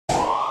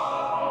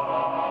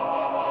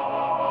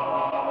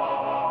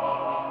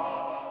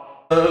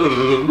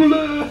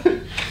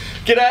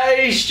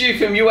G'day, Stu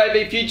from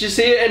UAVfutures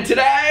here, and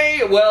today,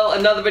 well,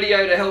 another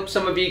video to help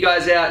some of you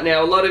guys out.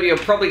 Now, a lot of you are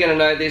probably going to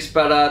know this,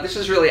 but this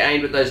is really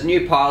aimed at those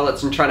new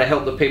pilots and trying to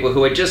help the people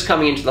who are just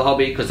coming into the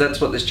hobby, because that's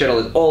what this channel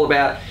is all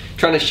about,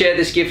 trying to share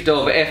this gift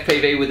of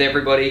FPV with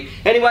everybody.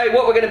 Anyway,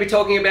 what we're going to be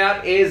talking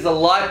about is the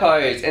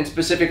LiPos, and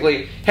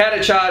specifically how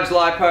to charge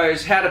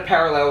LiPos, how to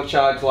parallel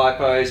charge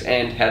LiPos,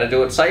 and how to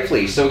do it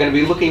safely. So we're going to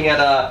be looking at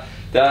a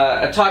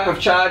type of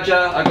charger.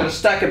 I've got a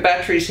stack of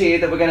batteries here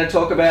that we're going to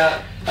talk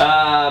about,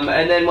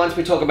 and then once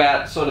we talk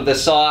about sort of the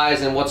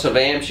size and what sort of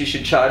amps you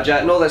should charge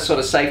at and all those sort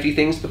of safety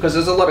things, because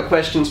there's a lot of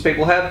questions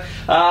people have,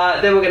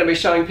 then we're going to be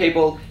showing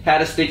people how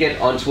to stick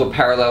it onto a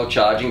parallel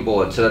charging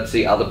board. So that's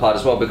the other part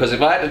as well, because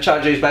if I had to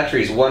charge these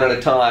batteries one at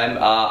a time,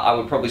 I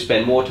would probably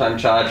spend more time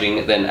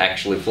charging than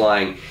actually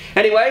flying.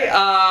 Anyway,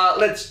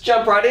 let's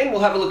jump right in.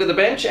 We'll have a look at the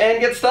bench and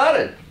get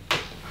started.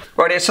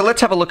 Right, so let's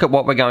have a look at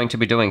what we're going to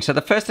be doing. So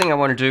the first thing I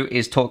want to do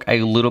is talk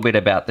a little bit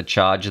about the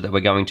charger that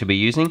we're going to be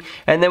using,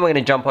 and then we're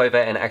going to jump over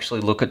and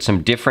actually look at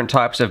some different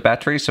types of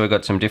batteries. So we've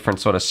got some different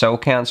sort of cell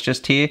counts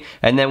just here,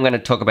 and then we're going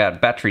to talk about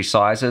battery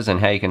sizes and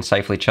how you can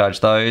safely charge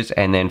those,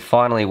 and then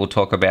finally we'll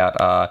talk about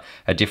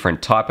a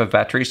different type of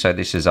battery. So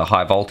this is a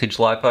high voltage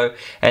LiPo,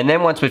 and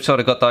then once we've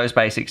sort of got those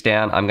basics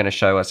down, I'm going to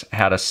show us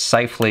how to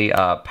safely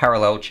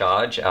parallel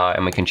charge,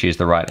 and we can choose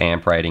the right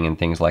amp rating and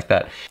things like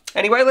that.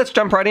 Anyway, let's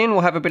jump right in.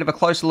 We'll have a bit of a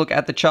closer look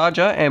at the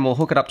charger and we'll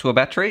hook it up to a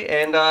battery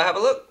and have a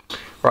look.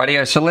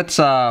 Rightio, so let's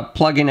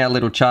plug in our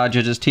little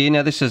charger just here.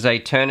 Now this is a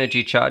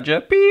Turnigy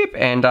charger, beep,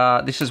 and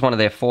this is one of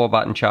their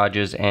 4-button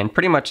chargers, and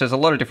pretty much there's a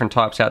lot of different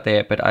types out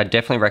there, but I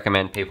definitely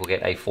recommend people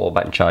get a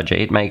 4-button charger.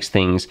 It makes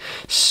things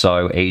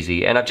so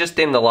easy. And I've just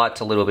dimmed the lights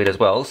a little bit as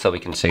well so we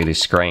can see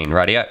this screen.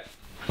 Rightio.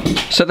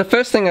 So the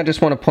first thing I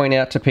just want to point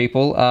out to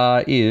people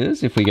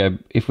is, if we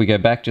go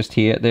back just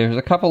here, there's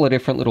a couple of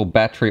different little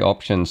battery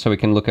options. So we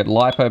can look at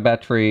LiPo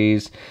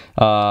batteries,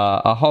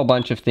 a whole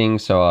bunch of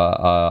things, so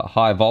a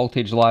high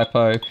voltage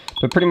LiPo,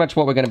 but pretty much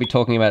what we're going to be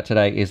talking about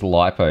today is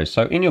LiPo.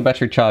 So in your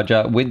battery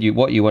charger, what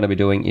you want to be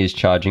doing is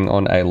charging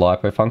on a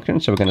LiPo function.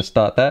 So we're going to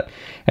start that,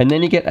 and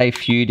then you get a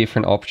few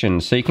different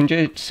options. So you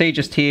can see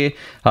just here,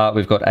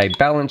 we've got a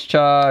balanced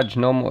charge,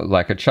 normal,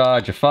 like a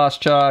charge, a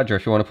fast charge, or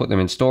if you want to put them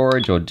in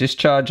storage or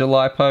discharge a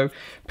LiPo.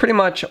 Pretty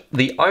much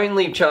the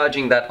only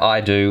charging that I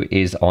do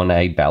is on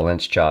a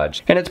balance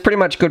charge, and it's pretty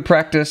much good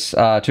practice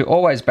to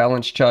always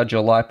balance charge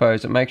your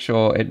LiPos.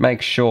 It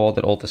makes sure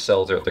that all the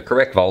cells are at the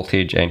correct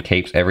voltage and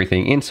keeps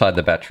everything inside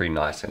the battery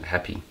nice and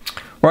happy.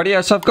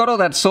 Rightio, so I've got all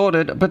that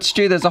sorted, but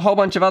Stu, there's a whole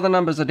bunch of other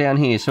numbers are down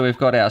here. So we've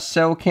got our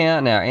cell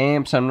count and our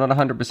amps. I'm not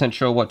 100%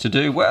 sure what to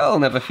do. Well,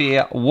 never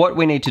fear. What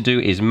we need to do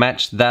is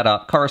match that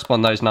up,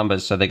 correspond those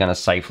numbers, so they're going to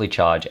safely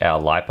charge our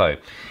LiPo.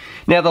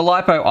 Now the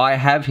LiPo I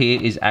have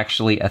here is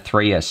actually a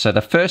 3S. So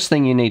the first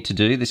thing you need to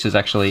do, this is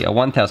actually a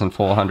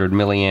 1400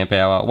 milliamp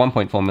hour,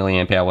 1.4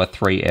 milliamp hour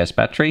 3S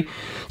battery.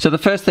 So the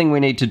first thing we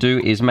need to do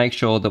is make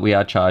sure that we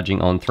are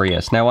charging on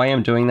 3S. Now I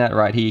am doing that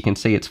right here, you can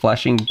see it's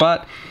flashing,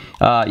 but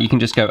you can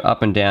just go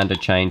up and down to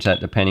change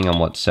that depending on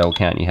what cell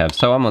count you have.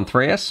 So I'm on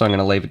 3S, so I'm going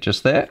to leave it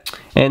just there.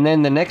 And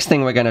then the next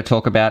thing we're going to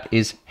talk about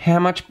is how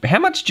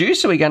much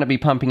juice are we going to be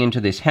pumping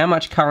into this? How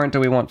much current do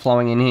we want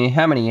flowing in here?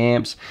 How many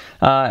amps?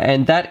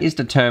 And that is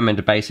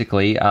determined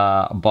basically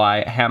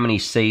by how many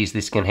Cs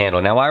this can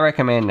handle. Now I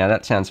recommend, now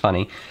that sounds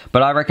funny,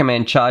 but I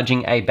recommend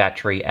charging a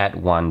battery at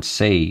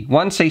 1C.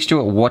 1C,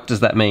 Stuart, what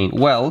does that mean?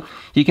 Well,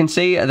 you can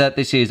see that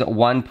this is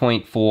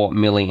 1.4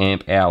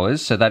 milliamp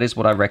hours, so that is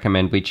what I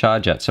recommend we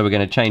charge at. So we're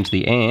going to change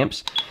the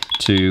amps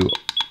to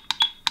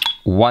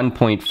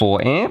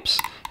 1.4 amps,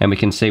 and we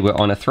can see we're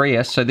on a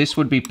 3S, so this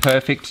would be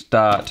perfect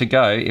to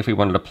go if we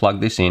wanted to plug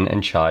this in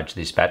and charge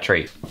this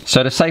battery.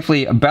 So to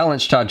safely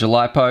balance charge a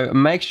LiPo,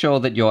 make sure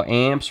that your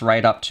amps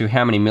rate up to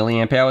how many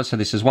milliamp hours. So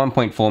this is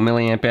 1.4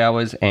 milliamp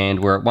hours,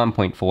 and we're at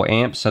 1.4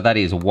 amps, so that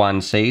is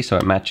 1C, so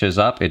it matches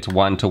up. It's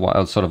 1 to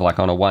 1, sort of like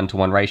on a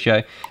 1-to-1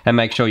 ratio, and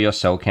make sure your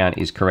cell count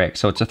is correct.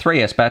 So it's a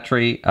 3S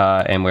battery,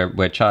 and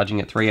we're charging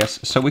at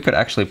 3S, so we could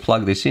actually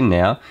plug this in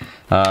now.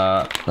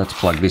 Let's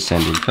plug this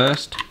end in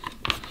first.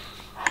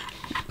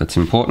 That's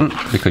important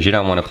because you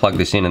don't want to plug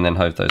this in and then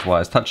have those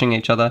wires touching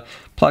each other.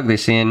 Plug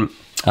this in,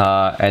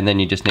 and then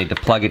you just need to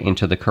plug it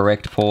into the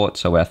correct port.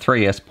 So our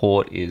 3S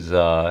port is,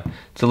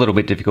 it's a little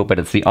bit difficult, but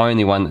it's the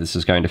only one that this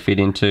is going to fit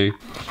into.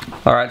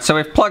 All right, so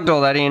we've plugged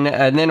all that in,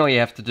 and then all you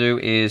have to do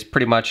is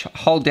pretty much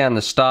hold down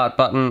the start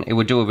button. It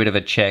will do a bit of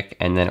a check,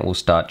 and then it will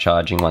start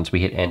charging once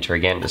we hit enter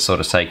again to sort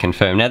of say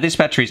confirm. Now this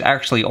battery is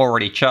actually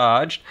already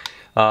charged.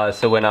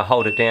 So when I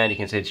hold it down, you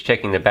can see it's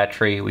checking the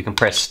battery. We can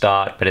press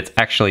start, but it's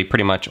actually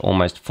pretty much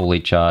almost fully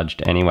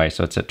charged anyway,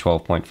 so it's at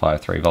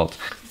 12.53 volts.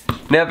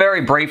 Now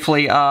very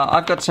briefly,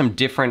 I've got some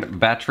different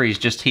batteries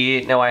just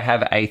here. Now I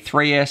have a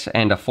 3S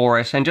and a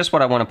 4S, and just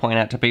what I want to point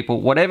out to people,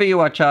 whatever you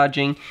are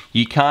charging,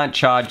 you can't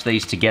charge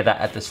these together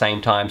at the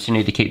same time, so you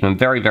need to keep them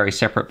very, very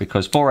separate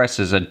because 4S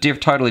is a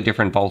totally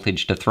different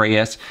voltage to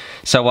 3S.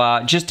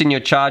 So just in your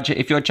charger,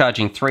 if you're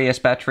charging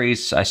 3S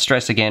batteries, I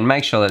stress again,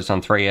 make sure that it's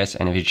on 3S,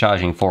 and if you're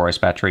charging 4S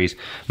batteries,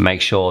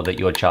 make sure that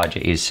your charger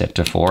is set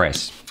to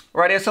 4S.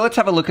 Right, so let's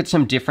have a look at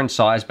some different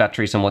size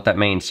batteries and what that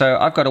means. So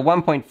I've got a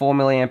 1.4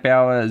 milliamp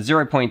hour,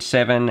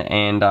 0.7,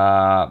 and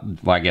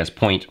well, I guess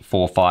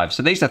 0.45.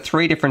 So these are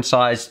three different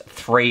size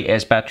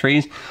 3S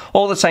batteries,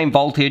 all the same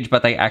voltage,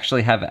 but they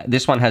actually have,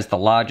 this one has the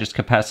largest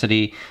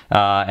capacity,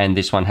 and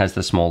this one has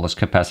the smallest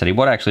capacity.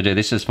 What I actually do,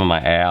 this is for my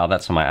AR,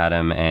 that's for my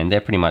Atom, and they're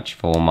pretty much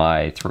for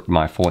my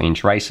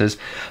 4-inch racers.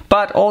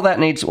 But all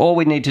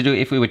we need to do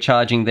if we were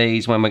charging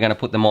these when we're going to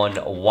put them on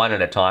one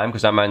at a time,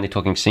 because I'm only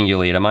talking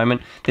singularly at a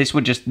moment,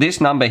 this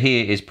number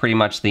here is pretty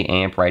much the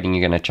amp rating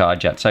you're going to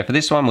charge at. So for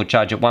this one, we'll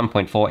charge at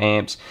 1.4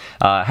 amps.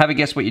 Have a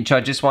guess what you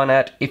charge this one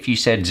at. If you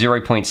said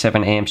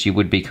 0.7 amps, you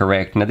would be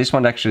correct. Now this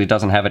one actually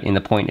doesn't have it in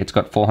the point. It's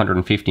got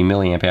 450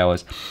 milliamp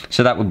hours.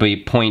 So that would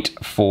be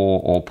 0.4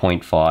 or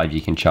 0.5 you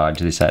can charge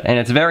this at. And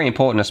it's very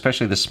important,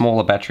 especially the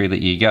smaller battery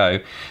that you go,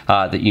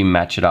 that you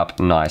match it up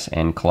nice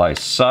and close.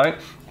 So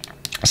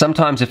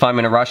sometimes if I'm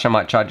in a rush, I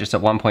might charge this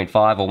at 1.5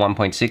 or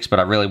 1.6, but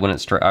I really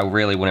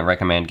wouldn't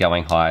recommend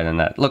going higher than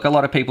that. Look, a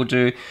lot of people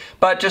do,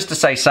 but just to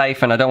stay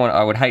safe, and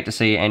I would hate to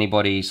see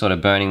anybody sort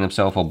of burning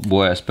themselves, or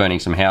worse, burning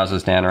some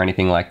houses down or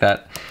anything like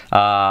that.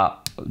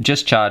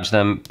 Just charge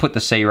them, put the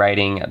C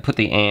rating, put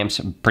the amps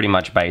pretty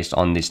much based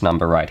on this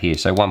number right here.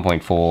 So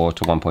 1.4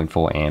 to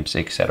 1.4 amps,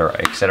 etc,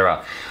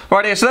 etc.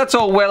 Right here, so that's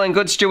all well and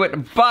good,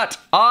 Stuart, but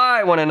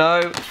I want to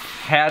know,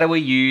 how do we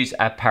use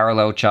a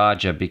parallel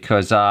charger?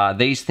 Because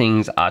these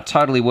things are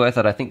totally worth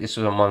it. I think this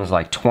one was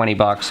like 20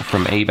 bucks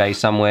from eBay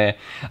somewhere,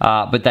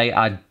 but they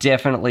are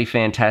definitely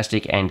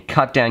fantastic and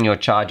cut down your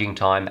charging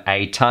time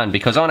a ton.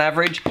 Because on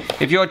average,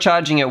 if you're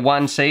charging at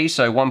 1C,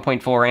 so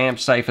 1.4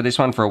 amps, say for this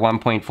one, for a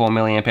 1.4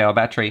 milliamp hour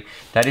battery,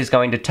 that is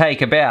going to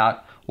take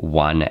about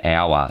 1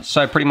 hour.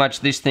 So pretty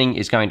much this thing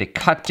is going to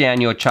cut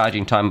down your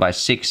charging time by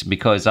 6,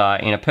 because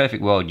in a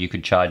perfect world you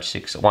could charge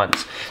 6 at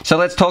once. So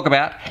let's talk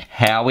about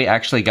how we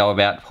actually go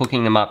about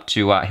hooking them up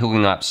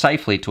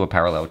safely to a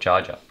parallel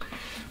charger.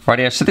 Right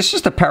here, so this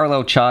is the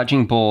parallel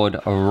charging board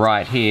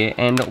right here,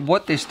 and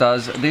what this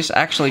does, this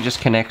actually just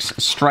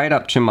connects straight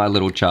up to my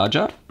little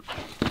charger,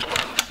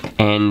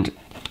 and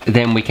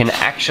then we can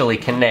actually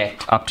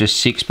connect up to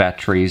 6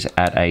 batteries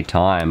at a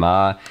time.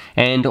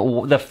 And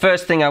the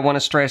first thing I want to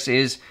stress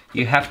is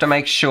you have to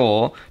make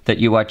sure that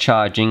you are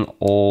charging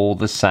all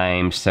the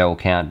same cell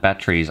count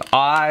batteries.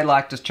 I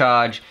like to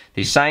charge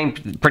the same,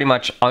 pretty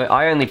much,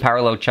 I only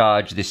parallel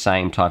charge the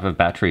same type of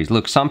batteries.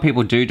 Look, some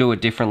people do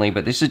it differently,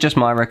 but this is just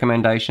my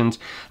recommendations.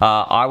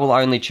 I will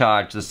only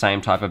charge the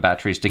same type of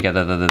batteries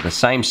together that are the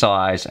same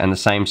size and the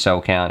same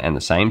cell count and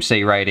the same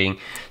C rating.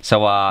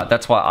 So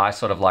that's why I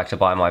sort of like to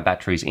buy my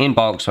batteries in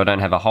bulk, so I don't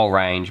have a whole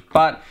range.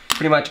 But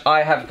pretty much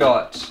I have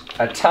got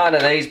a ton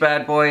of these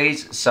bad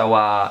boys,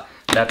 so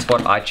that's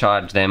what I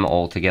charge them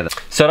all together.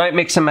 So don't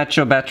mix and match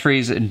your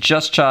batteries,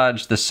 just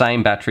charge the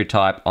same battery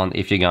type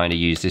if you're going to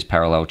use this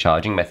parallel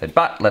charging method.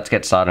 But let's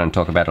get started and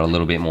talk about it a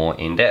little bit more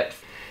in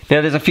depth. Now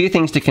there's a few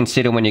things to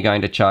consider when you're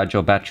going to charge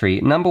your battery.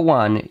 Number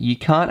one, you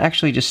can't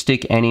actually just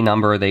stick any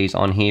number of these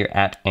on here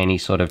at any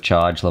sort of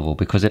charge level,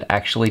 because it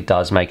actually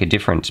does make a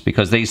difference,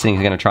 because these things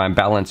are going to try and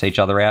balance each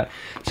other out.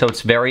 So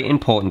it's very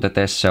important that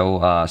their cell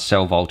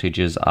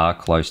voltages are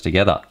close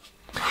together.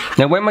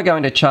 Now when we're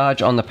going to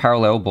charge on the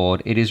parallel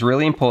board, it is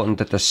really important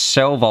that the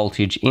cell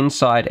voltage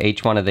inside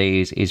each one of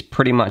these is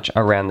pretty much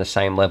around the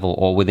same level,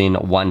 or within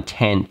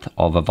 1/10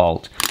 of a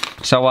volt.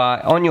 So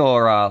on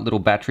your little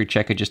battery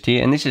checker just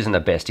here, and this isn't the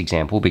best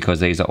example because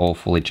these are all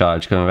fully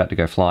charged because I'm about to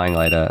go flying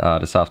later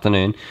this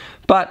afternoon,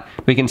 but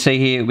we can see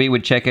here, we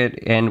would check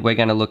it and we're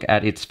going to look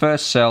at its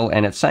first cell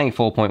and it's saying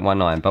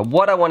 4.19. But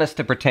what I want us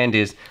to pretend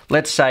is,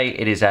 let's say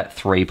it is at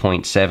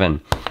 3.7.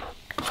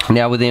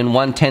 Now within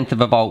 1/10 of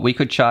a volt, we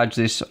could charge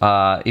this,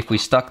 if we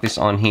stuck this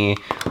on here,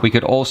 we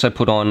could also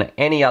put on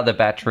any other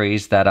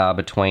batteries that are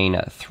between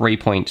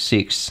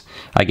 3.6,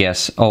 I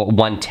guess, or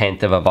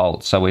 1/10 of a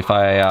volt. So if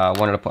I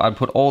wanted to I'd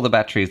put all the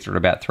batteries that are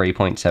about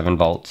 3.7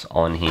 volts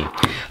on here.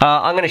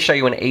 I'm going to show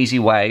you an easy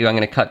way, I'm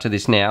going to cut to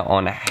this now,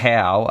 on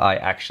how I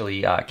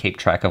actually keep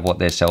track of what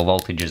their cell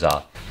voltages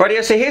are.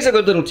 Right, so here's a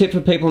good little tip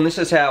for people, and this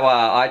is how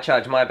I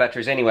charge my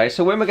batteries anyway.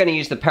 So when we're going to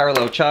use the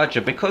parallel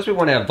charger, because we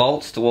want our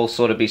volts to all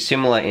sort of be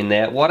similar in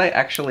there, what I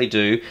actually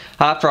do,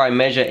 after I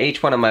measure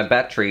each one of my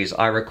batteries,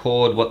 I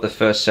record what the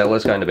first cell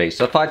is going to be.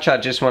 So if I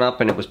charge this one up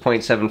and it was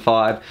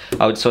 0.75,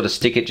 I would sort of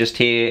stick it just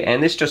here,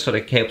 and this just sort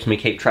of helps me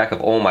keep track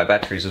of all my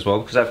batteries as well,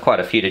 because I have quite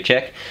a few to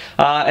check.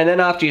 And then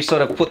after you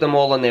sort of put them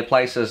all in their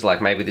places,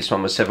 like maybe this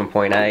one was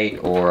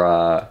 7.8,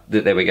 or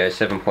there we go,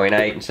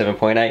 7.8 and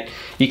 7.8,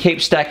 you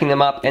keep stacking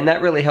them up, and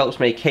that really helps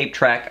me keep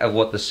track of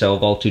what the cell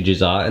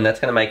voltages are, and that's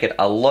going to make it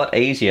a lot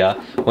easier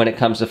when it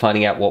comes to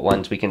finding out what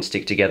ones we can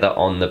stick together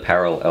on the parallel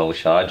parallel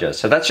charger.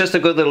 So that's just a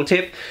good little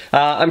tip.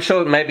 I'm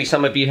sure maybe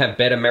some of you have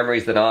better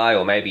memories than I,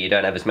 or maybe you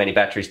don't have as many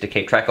batteries to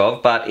keep track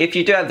of, but if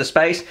you do have the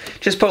space,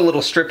 just put a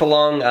little strip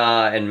along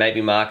and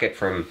maybe mark it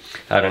from,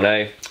 I don't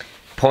know,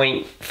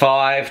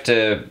 0.5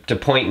 to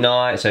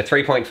 0.9, so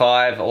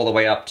 3.5 all the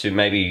way up to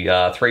maybe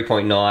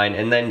 3.9,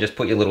 and then just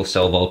put your little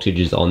cell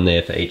voltages on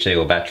there for each of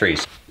your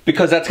batteries.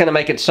 Because that's going to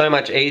make it so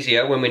much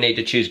easier when we need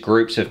to choose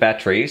groups of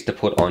batteries to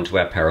put onto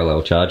our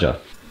parallel charger.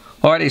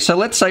 Alrighty, so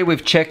let's say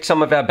we've checked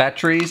some of our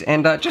batteries,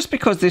 and just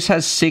because this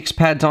has 6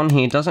 pads on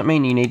here doesn't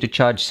mean you need to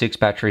charge 6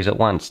 batteries at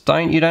once.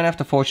 You don't have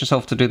to force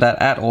yourself to do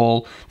that at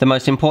all. The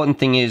most important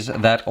thing is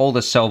that all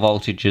the cell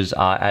voltages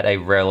are at a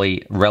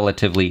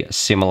relatively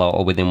similar,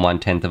 or within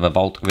 1/10 of a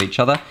volt of each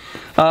other.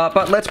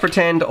 But let's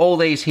pretend all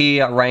these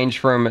here range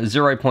from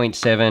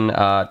 0.7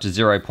 to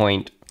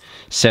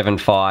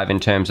 0.75 in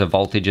terms of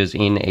voltages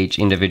in each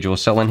individual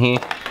cell in here.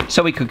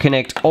 So we could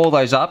connect all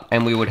those up,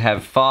 and we would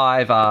have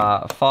five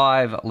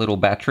little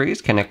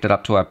batteries connected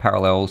up to our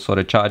parallel sort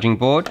of charging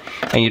board.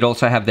 And you'd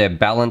also have their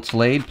balance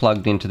lead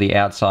plugged into the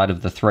outside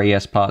of the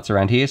 3S parts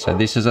around here. So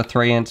this is a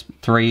 3S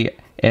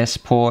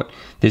port,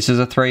 this is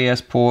a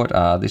 3S port,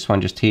 this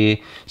one just here.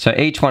 So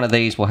each one of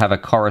these will have a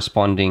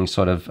corresponding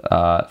sort of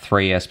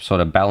 3S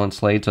sort of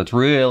balance lead. So it's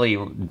really,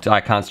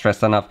 I can't stress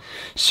that enough,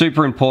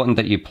 super important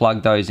that you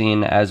plug those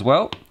in as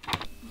well.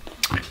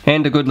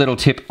 And a good little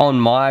tip on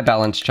my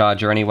balance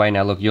charger anyway,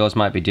 now look, yours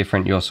might be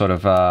different, your sort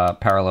of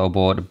parallel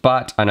board,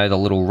 but I know the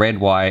little red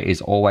wire is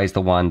always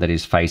the one that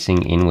is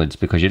facing inwards,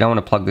 because you don't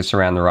want to plug this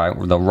around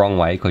the wrong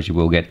way, because you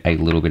will get a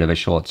little bit of a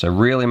short. So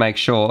really make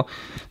sure,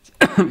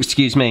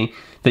 excuse me,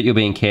 that you're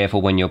being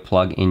careful when you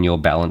plug in your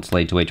balance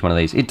lead to each one of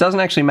these. It doesn't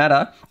actually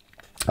matter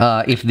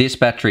if this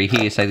battery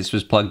here, say this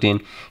was plugged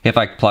in, if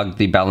I plug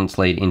the balance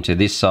lead into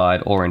this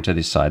side or into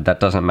this side, that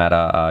doesn't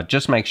matter.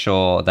 Just make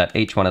sure that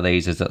each one of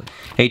these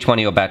each one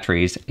of your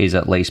batteries is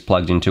at least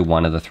plugged into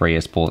one of the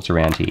 3S ports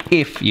around here,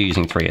 if you're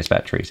using 3S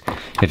batteries.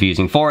 If you're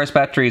using 4S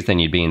batteries, then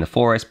you'd be in the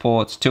 4S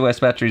ports, 2S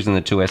batteries in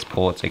the 2S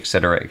ports,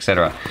 etc,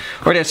 etc.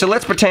 Right, so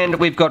let's pretend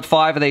we've got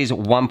 5 of these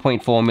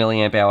 1.4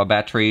 milliamp hour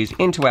batteries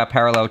into our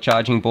parallel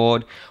charging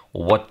board.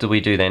 What do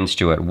we do then,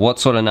 Stuart? What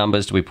sort of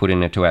numbers do we put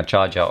into our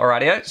charger?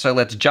 Alrighty, so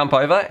let's jump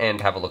over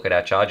and have a look at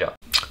our charger.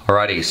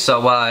 Alrighty,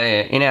 so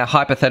in our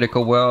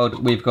hypothetical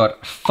world, we've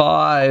got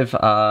five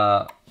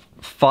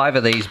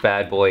of these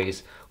bad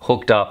boys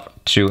hooked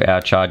up to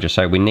our charger.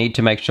 So we need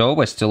to make sure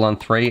we're still on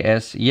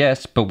 3S,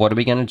 yes, but what are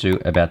we going to do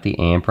about the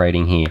amp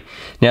rating here?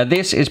 Now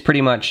this is pretty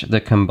much the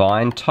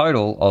combined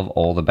total of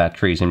all the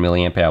batteries in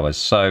milliamp hours.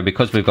 So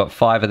because we've got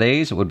 5 of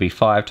these, it would be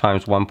 5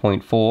 times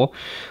 1.4,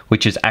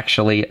 which is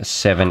actually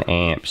 7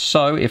 amps.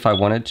 So if I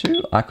wanted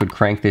to, I could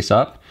crank this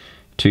up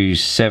to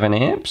 7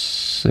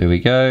 amps. There we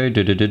go.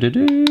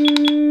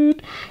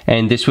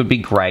 And this would be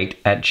great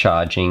at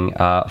charging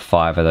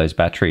 5 of those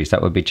batteries.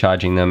 That would be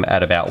charging them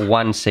at about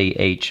 1C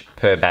each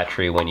per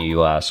battery. When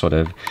you sort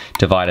of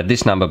divided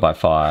this number by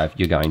 5,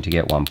 you're going to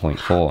get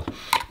 1.4.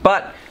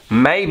 But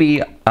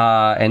maybe,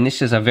 and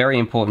this is a very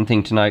important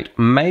thing to note,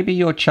 maybe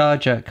your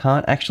charger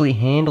can't actually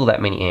handle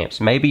that many amps.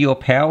 Maybe your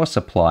power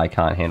supply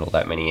can't handle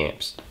that many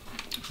amps.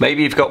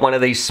 Maybe you've got one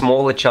of these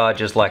smaller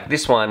chargers like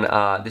this one.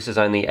 This is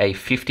only a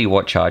 50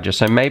 watt charger,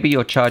 so maybe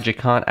your charger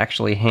can't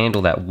actually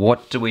handle that.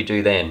 What do we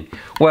do then?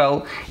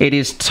 Well, it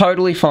is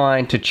totally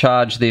fine to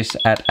charge this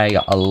at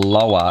a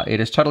lower,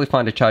 it is totally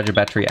fine to charge a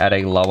battery at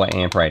a lower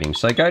amp rating.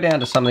 So go down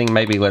to something,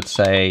 maybe let's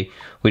say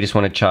we just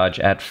want to charge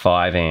at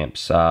 5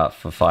 amps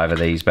for 5 of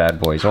these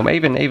bad boys. Or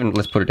even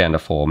let's put it down to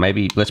 4.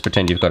 Maybe let's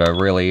pretend you've got a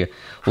really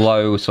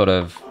low sort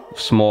of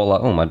smaller,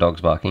 oh my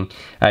dog's barking,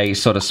 a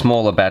sort of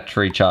smaller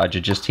battery charger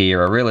just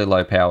here, a really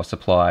low power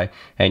supply,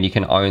 and you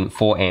can own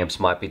 4 amps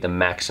might be the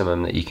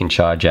maximum that you can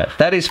charge at.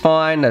 That is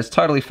fine, that's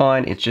totally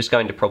fine, it's just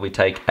going to probably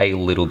take a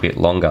little bit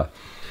longer.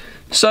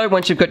 So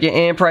once you've got your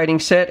amp rating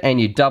set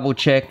and you double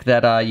check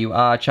that you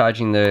are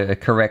charging the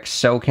correct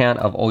cell count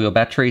of all your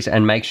batteries,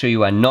 and make sure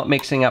you are not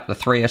mixing up the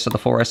 3S or the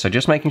 4S, so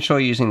just making sure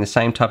you're using the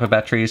same type of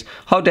batteries,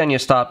 hold down your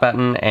start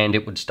button and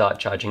it would start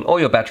charging all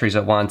your batteries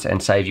at once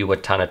and save you a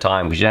ton of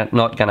time, because you're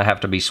not going to have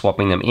to be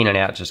swapping them in and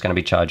out, just going to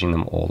be charging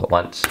them all at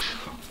once.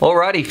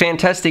 Alrighty,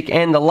 fantastic.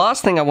 And the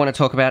last thing I want to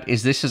talk about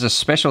is this is a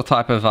special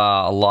type of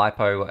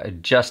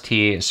LiPo just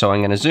here. So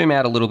I'm going to zoom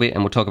out a little bit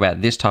and we'll talk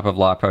about this type of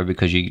LiPo,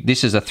 because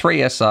this is a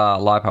 3S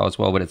LiPo as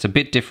well, but it's a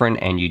bit different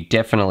and you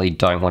definitely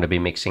don't want to be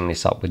mixing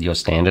this up with your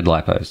standard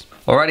LiPos.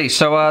 Alrighty,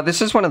 so this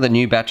is one of the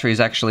new batteries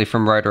actually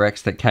from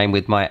Rotorex that came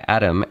with my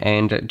Atom,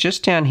 and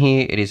just down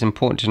here it is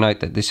important to note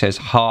that this says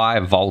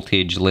high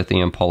voltage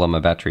lithium polymer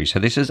battery. So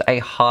this is a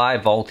high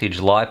voltage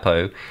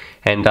LiPo,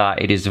 and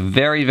it is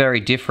very,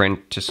 very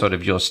different to sort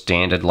of your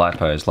standard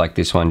LiPos like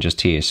this one just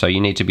here. So you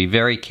need to be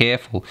very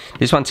careful.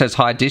 This one says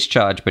high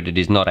discharge, but it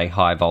is not a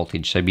high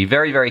voltage. So be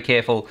very, very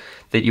careful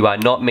that you are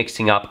not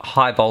mixing up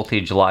high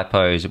voltage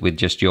lipos with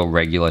just your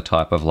regular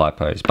type of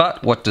lipos.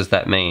 But what does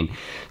that mean?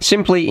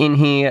 Simply in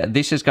here,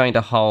 this is going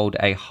to hold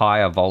a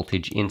higher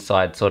voltage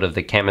inside sort of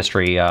the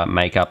chemistry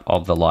makeup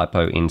of the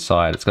lipo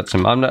inside. It's got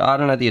some, I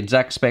don't know the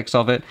exact specs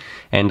of it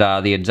and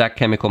the exact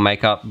chemical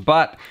makeup,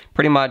 but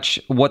pretty much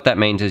what that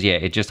means is, yeah,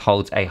 it just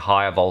holds a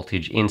higher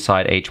voltage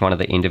inside each one of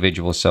the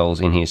individual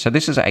cells in here. So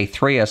this is a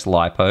 3S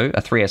lipo,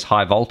 a 3S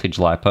high voltage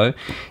lipo,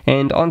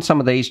 and on some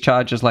of these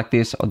chargers like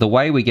this, the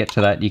way we get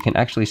to that, you can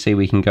actually see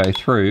we can go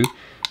through,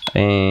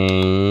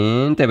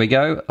 and there we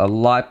go, a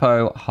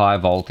LiPo high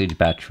voltage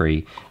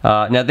battery.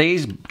 Now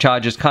these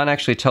chargers can't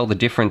actually tell the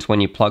difference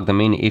when you plug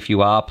them in if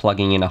you are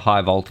plugging in a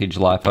high voltage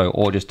LiPo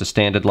or just a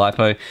standard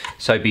LiPo,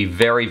 so be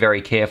very,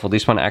 very careful.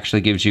 This one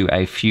actually gives you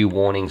a few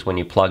warnings when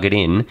you plug it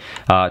in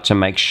to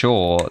make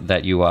sure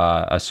that you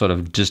are sort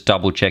of just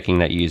double checking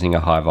that you're using a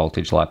high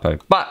voltage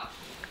LiPo. But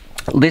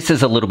this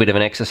is a little bit of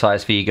an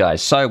exercise for you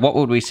guys. So what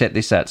would we set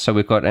this at? So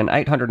we've got an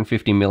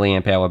 850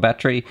 milliamp hour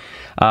battery,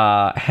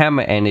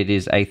 and it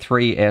is a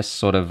 3S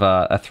sort of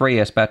a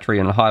 3S battery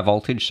on high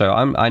voltage. So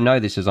I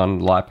know this is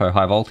on LiPo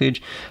high voltage,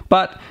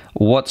 but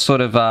what sort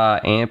of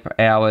amp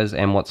hours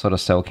and what sort of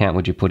cell count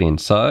would you put in?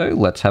 So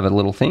let's have a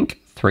little think.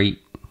 3,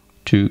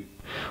 2,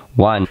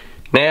 1.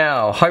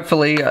 Now,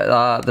 hopefully,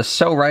 the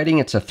cell rating,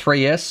 it's a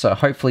 3S, so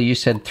hopefully you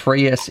said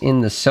 3S in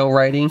the cell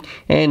rating.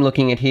 And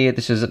looking at here,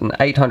 this is an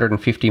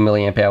 850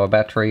 milliamp hour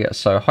battery,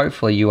 so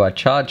hopefully you are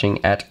charging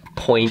at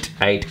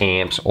 0.8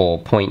 amps or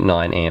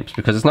 0.9 amps,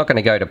 because it's not going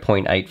to go to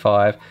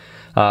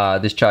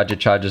 0.85. This charger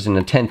charges in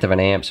 1/10 of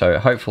an amp, so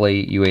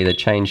hopefully you either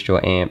changed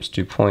your amps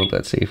to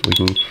let's see if we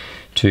can,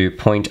 to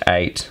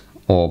 0.8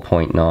 or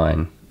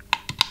 0.9.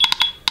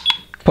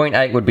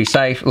 0.8 would be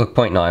safe. Look,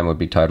 0.9 would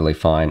be totally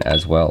fine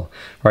as well.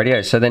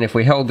 Rightio, so then if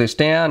we held this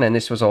down and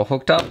this was all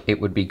hooked up,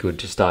 it would be good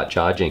to start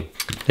charging.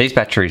 These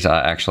batteries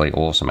are actually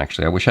awesome,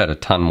 actually. I wish I had a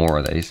ton more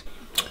of these.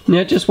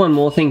 Now, just one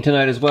more thing to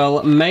note as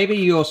well. Maybe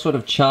your sort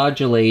of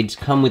charger leads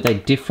come with a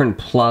different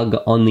plug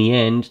on the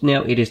end.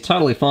 Now, it is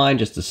totally fine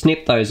just to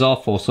snip those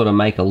off or sort of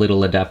make a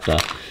little adapter.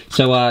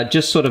 So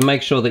just sort of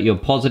make sure that your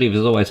positive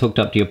is always hooked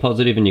up to your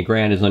positive and your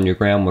ground is on your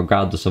ground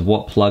regardless of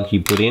what plug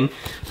you put in.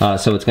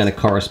 So it's going to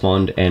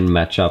correspond and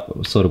match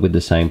up sort of with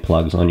the same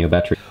plugs on your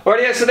battery.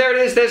 Alright, yeah, so there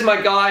it is. There's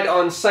my guide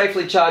on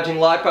safely charging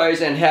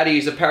LiPos and how to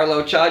use a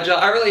parallel charger.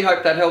 I really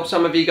hope that helps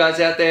some of you guys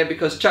out there,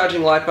 because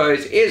charging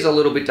LiPos is a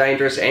little bit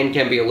dangerous and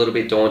can be a little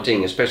bit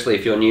daunting, especially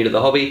if you're new to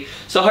the hobby.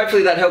 So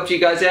hopefully that helped you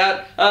guys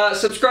out.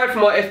 Subscribe for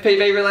more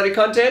FPV related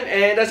content,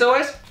 and as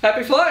always,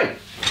 happy flying!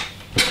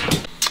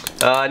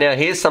 Now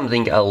here's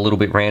something a little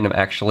bit random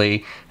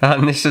actually.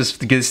 This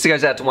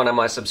goes out to one of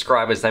my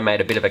subscribers. They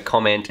made a bit of a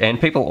comment and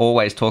people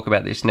always talk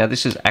about this. Now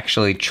this is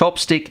actually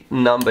chopstick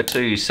number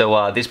 2.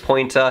 So this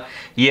pointer,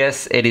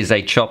 yes, it is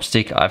a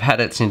chopstick. I've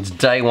had it since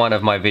day one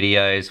of my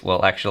videos.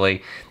 Well,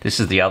 actually, this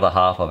is the other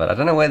half of it. I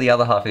don't know where the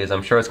other half is.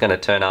 I'm sure it's going to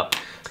turn up.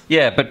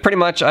 Yeah, but pretty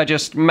much I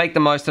just make the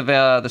most of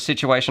the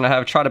situation I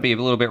have, try to be a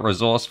little bit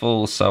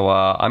resourceful, so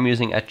I'm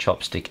using a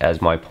chopstick as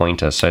my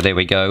pointer. So there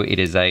we go, it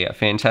is a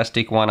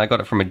fantastic one. I got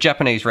it from a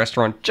Japanese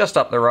restaurant just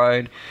up the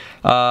road.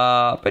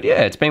 But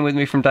yeah, it's been with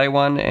me from day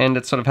one and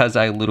it sort of has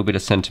a little bit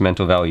of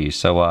sentimental value.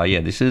 So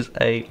yeah, this is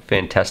a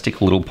fantastic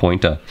little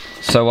pointer.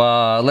 So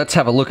let's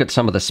have a look at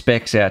some of the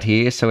specs out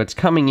here. So it's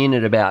coming in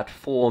at about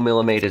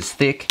 4mm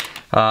thick,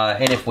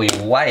 and if we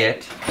weigh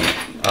it,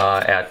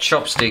 our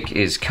chopstick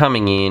is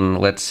coming in,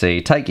 let's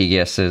see, take your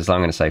guesses,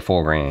 I'm going to say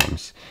 4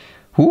 grams.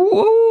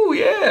 Ooh,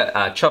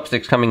 yeah,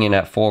 chopstick's coming in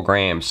at 4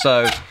 grams.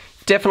 So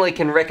definitely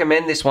can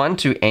recommend this one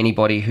to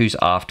anybody who's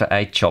after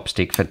a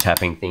chopstick for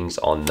tapping things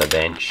on the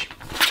bench.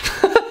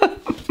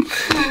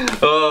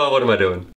 Oh, what am I doing?